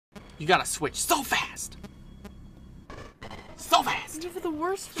You gotta switch so fast. So fast. You have the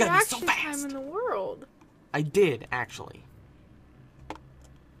worst You gotta be so reaction fast. time in the world. I did, actually.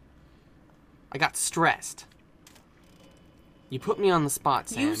 I got stressed. You put me on the spot,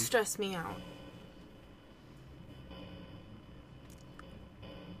 Sam. You stress me out.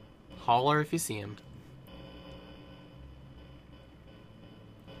 Holler if you see him.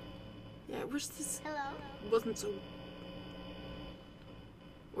 Yeah, I wish this wasn't so...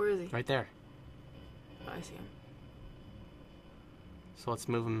 Where is he? Right there. Oh, I see him. So let's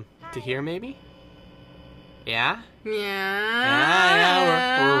move him to here, maybe? Yeah? Yeah.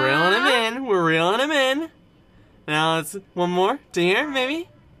 Yeah, we're reeling him in. We're reeling him in. Now let's one more to here, maybe?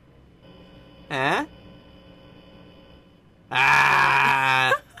 Huh?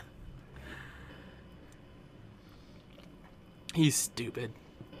 Ah! He's stupid.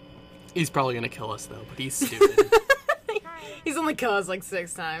 He's probably gonna kill us though, but he's stupid. He's only killed us like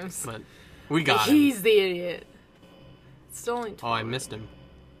 6 times. But we got him. He's the idiot. It's still only 12. Oh, I missed him.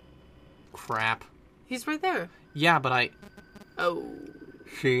 Crap. He's right there. Yeah, but I... Oh.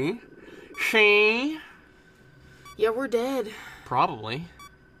 See? Yeah, we're dead. Probably.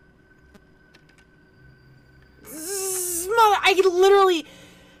 Mother, I literally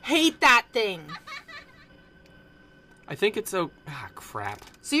hate that thing. I think it's so... Ah, crap.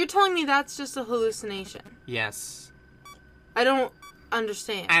 So you're telling me that's just a hallucination? Yes. I don't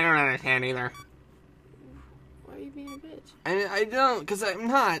understand. I don't understand either. Why are you being a bitch? I don't, because I'm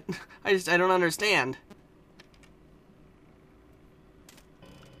not. I don't understand.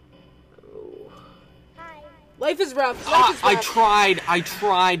 Oh. Life is rough. Life is rough. I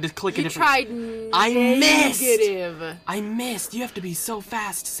tried to click a You different... tried I missed. negative. I missed. You have to be so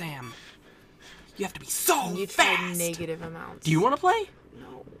fast, Sam. You have to be so You fast. tried negative amounts. Do you want to play?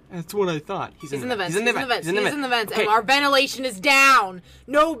 No. That's what I thought. He's in the vents. He's in the vents. He's in the vents. Okay. And our ventilation is down.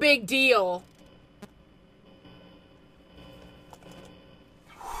 No big deal.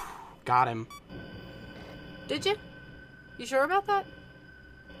 Got him. Did you? You sure about that?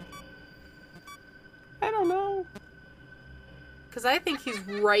 I don't know. Because I think he's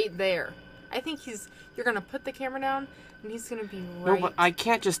right there. I think you're going to put the camera down, and he's going to be right No, but I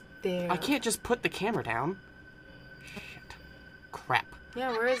can't just... there. I can't just put the camera down. Shit. Crap.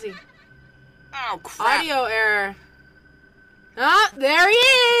 Yeah, where is he? Oh, crap. Audio error. Ah, there he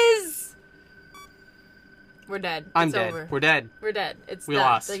is! We're dead. I'm It's dead. over. We're dead. We're dead. We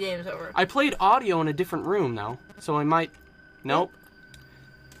lost. The game's over. I played audio in a different room, though. So I might... Nope.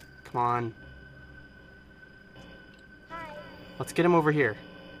 Come on. Let's get him over here.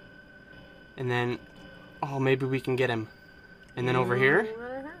 And then... Oh, maybe we can get him. And then over here?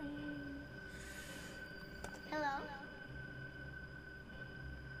 Hello.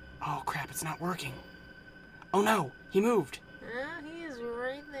 Oh, crap. It's not working. Oh, no. He moved. He is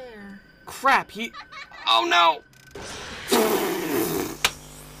right there. Crap. Oh, no.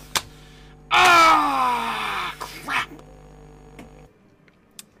 Ah, crap.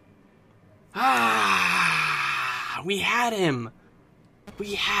 Ah, we had him.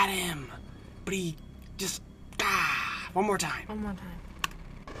 We had him. But he just... Ah, one more time. One more time.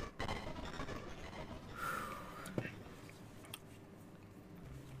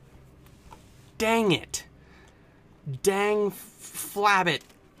 Dang it. Dang flabbit.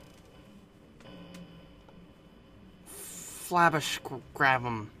 Flabbish grab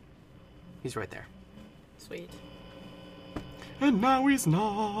him. He's right there. Sweet. And now he's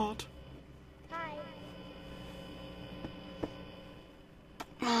not.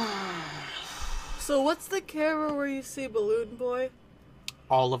 So what's the camera where you see Balloon Boy?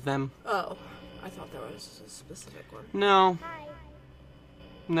 All of them? Oh, I thought there was a specific one. No.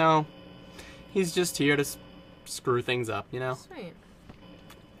 No. He's just here to screw things up, you know? Sweet.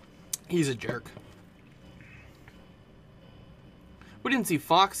 He's a jerk. We didn't see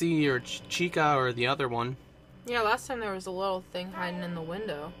Foxy or Chica or the other one. Yeah, last time there was a little thing hiding in the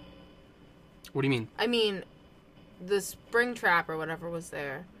window. What do you mean? I mean, the spring trap or whatever was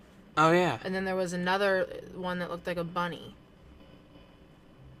there. Oh, yeah. And then there was another one that looked like a bunny.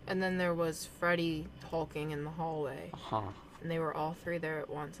 And then there was Freddy hulking in the hallway. Huh. And they were all three there at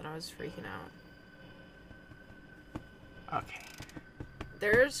once, and I was freaking out. Okay.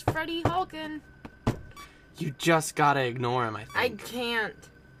 There's Freddy hulking. You just gotta ignore him, I I think. can't.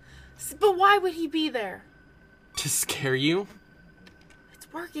 But why would he be there? To scare you?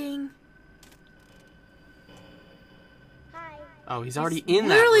 It's working. Oh, he's already in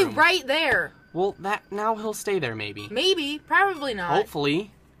that Literally room. right there. Well, now he'll stay there, maybe. Maybe. Probably not.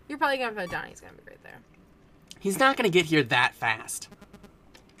 Hopefully. You're probably gonna put Johnny's gonna be right there. He's not gonna get here that fast.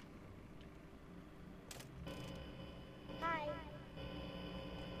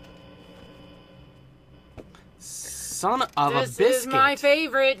 son of a biscuit. This is my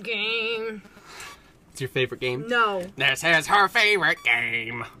favorite game. It's your favorite game? No. This is her favorite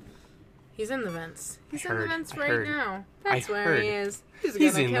game. He's in the vents. He's in heard, the vents I right heard. now. That's where he is. He's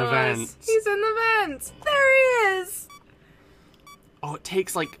in kill the us. vents. He's in the vents. There he is. Oh, it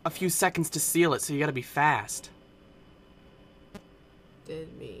takes like a few seconds to seal it, so you gotta be fast. Did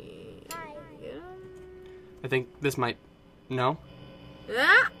we get him? I think this might... No?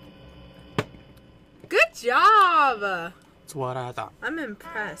 Ah! Good job! That's what I thought. I'm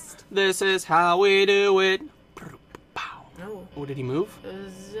impressed. This is how we do it. Oh. Oh, did he move?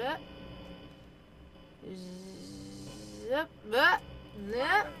 Zip. Zip.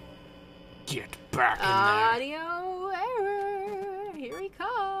 Zip. Get back in there. Audio error. Here he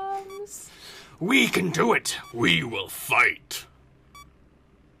comes. We can do it. We will fight.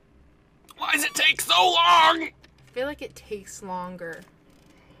 Why does it take so long? I feel like it takes longer.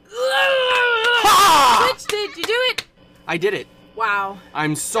 Ha! Which did you do it? I did it. Wow.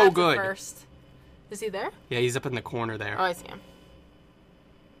 I'm so That's good. the first. Is he there? Yeah, he's up in the corner there. Oh, I see him.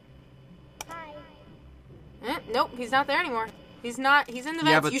 Nope, he's not there anymore. He's not. He's in the vents.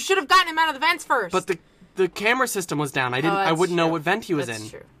 Yeah, but you should have gotten him out of the vents first. But the camera system was down. I that's wouldn't know true. what vent he was That's in.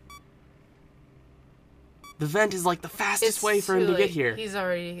 True. The vent is like the fastest way for him too to get late. here. He's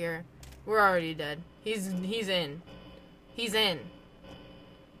already here. We're already dead. He's in. He's in.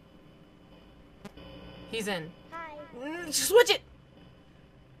 He's in. Hi. Switch it.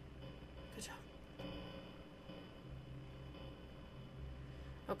 Good job.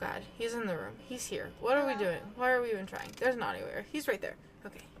 Oh God, he's in the room. He's here. What are we doing? Why are we even trying? There's an audio error. He's right there.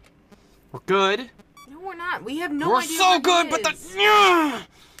 Okay. We're good. No, we're not. We have no We're idea. so what good, it but the... is.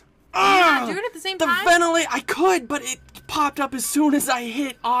 Can you not do it at the same The time? ventilate, I could, but it popped up as soon as I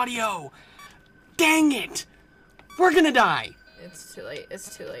hit audio. Dang it. We're gonna die. It's too late.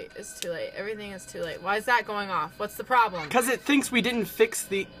 It's too late. It's too late. Everything is too late. Why is that going off? What's the problem? Because it thinks we didn't fix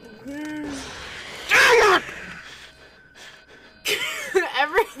the...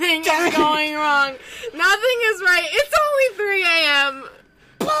 Everything Dang is it. going wrong. Nothing is right. It's only 3 a.m.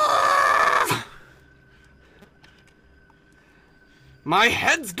 My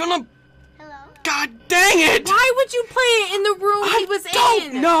head's gonna... Hello. God dang it! Why would you play it in the room he was I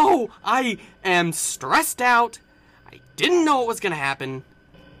don't in? know. I am stressed out. I didn't know what was gonna happen.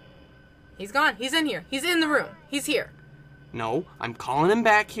 He's gone. He's in here. He's in the room. He's here. No, I'm calling him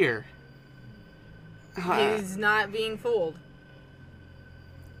back here. He's not being fooled.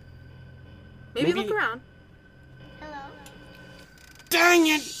 Maybe look around. Hello. Dang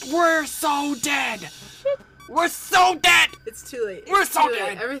it! We're so dead! We're so dead! It's too late. We're It's so too late.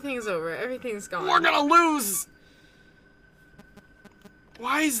 dead. Everything's over. Everything's gone. We're gonna lose!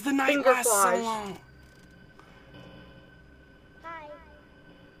 Why is the night Finger last so flash. long? Hi.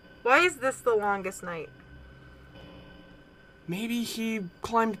 Why is this the longest night? Maybe he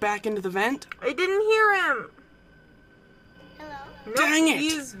climbed back into the vent? I didn't hear him. Hello. Nope, Dang it.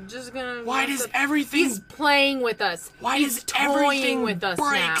 He's just gonna. Why does everything... He's playing with us. Why He's does toying everything with us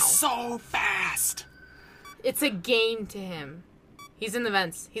break now. so fast? It's a game to him. He's in the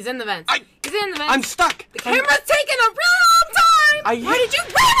vents. He's in the vents. He's in the vents. I'm stuck! The camera's taking a really long time! I Why hit- did you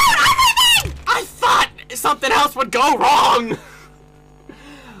reboot everything? I thought something else would go wrong!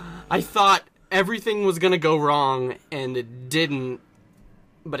 I thought everything was gonna go wrong, and it didn't.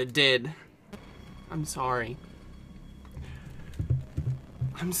 But it did. I'm sorry.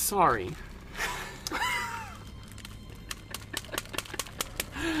 I'm sorry.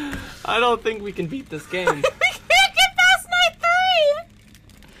 I don't think we can beat this game. We can't get past night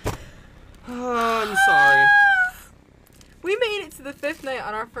 3! Oh, I'm sorry. We made it to the 5th night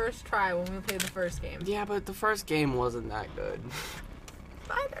on our first try when we played the first game. Yeah, but the first game wasn't that good.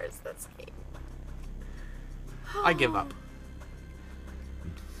 Spiders, that's game. I give up.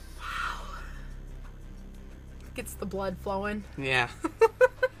 Wow. Gets the blood flowing. Yeah.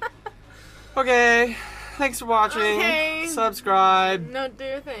 Okay. Thanks for watching. Okay. Subscribe. No, do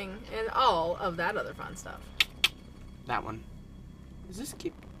your thing. And all of that other fun stuff. That one. Does this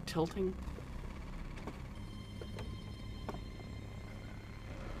keep tilting?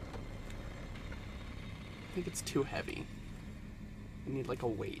 I think it's too heavy. I need like a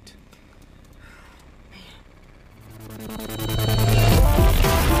weight.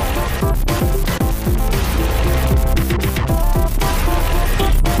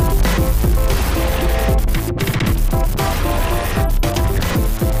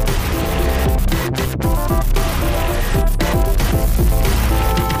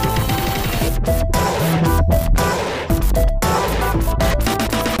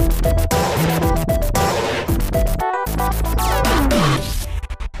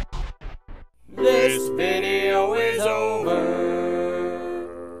 This video